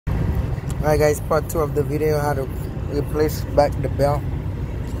Alright guys, part 2 of the video, how to replace back the belt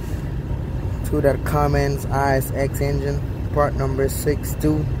to that Cummins ISX engine, part number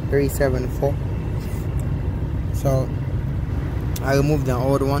 62374. So I removed the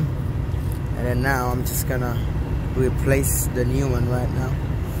old one, and then now I'm just gonna replace the new one right now.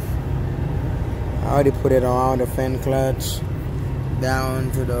 I already put it around the fan clutch,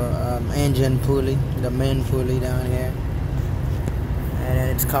 down to the engine pulley, the main pulley down here, and then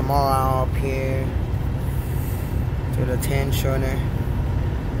it's come around up here to the tensioner,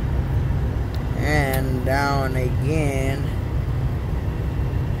 and down again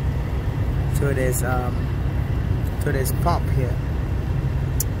to this pump here.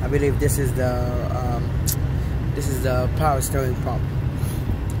 I believe this is the power steering pump.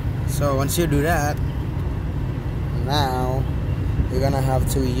 So once you do that, now you're gonna have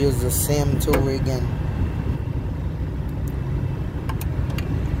to use the same tool again.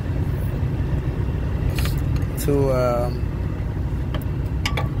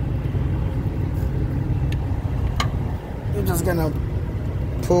 You're just gonna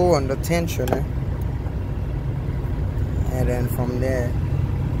pull on the tensioner, and then from there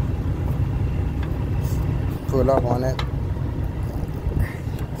pull up on it.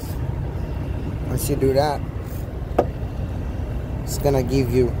 Once you do that, it's gonna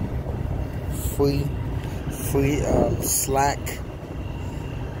give you free slack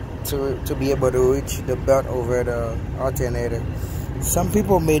to be able to reach the belt over the alternator. Some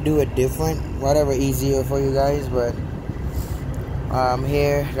people may do it different, whatever easier for you guys, but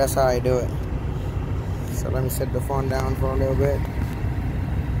here that's how I do it. So let me set the phone down for a little bit,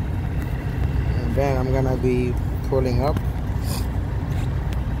 and then I'm gonna be pulling up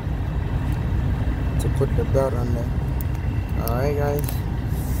to put the belt on there. Alright guys,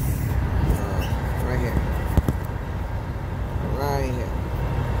 right here,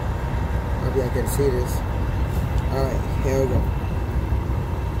 maybe I can see this. Alright, here we go.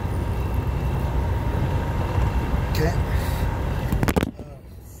 Okay.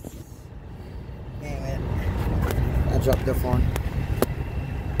 Damn it, I dropped the phone.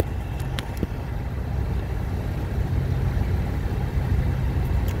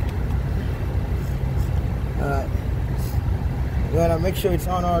 Alright, you wanna make sure it's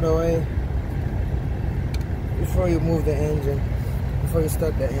on all the way before you move the engine, before you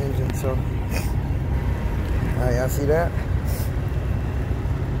start the engine. So alright, y'all see that?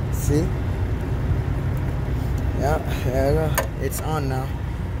 See? Yeah, there you go. It's on now.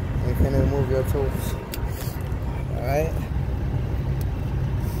 You can remove your tools. Alright,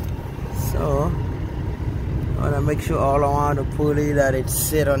 so I wanna make sure all around the pulley that it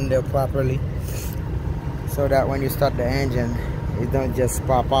sit on there properly, so that when you start the engine, it don't just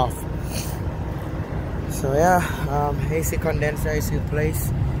pop off. So yeah, AC condenser is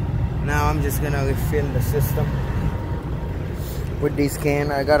replaced. Now I'm just gonna refill the system with these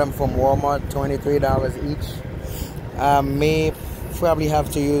cans. I got them from Walmart, $23 each. May probably have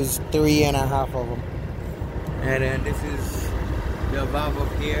to use 3.5 of them. And then this is the valve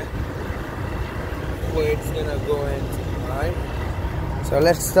up here where it's gonna go into. Alright, so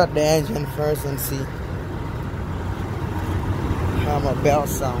let's start the engine first and see how my belt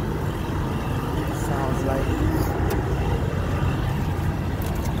sounds like.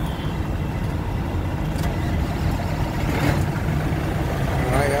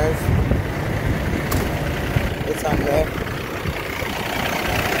 Alright guys, it's on there.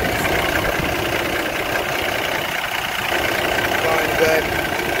 Going good.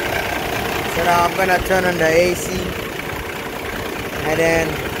 So now I'm gonna turn on the AC, and then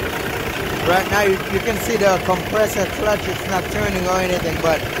right now you can see the compressor clutch, it's not turning or anything,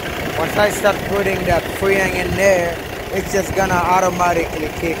 but once I start putting that freeing in there, it's just gonna automatically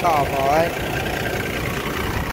kick off. Alright,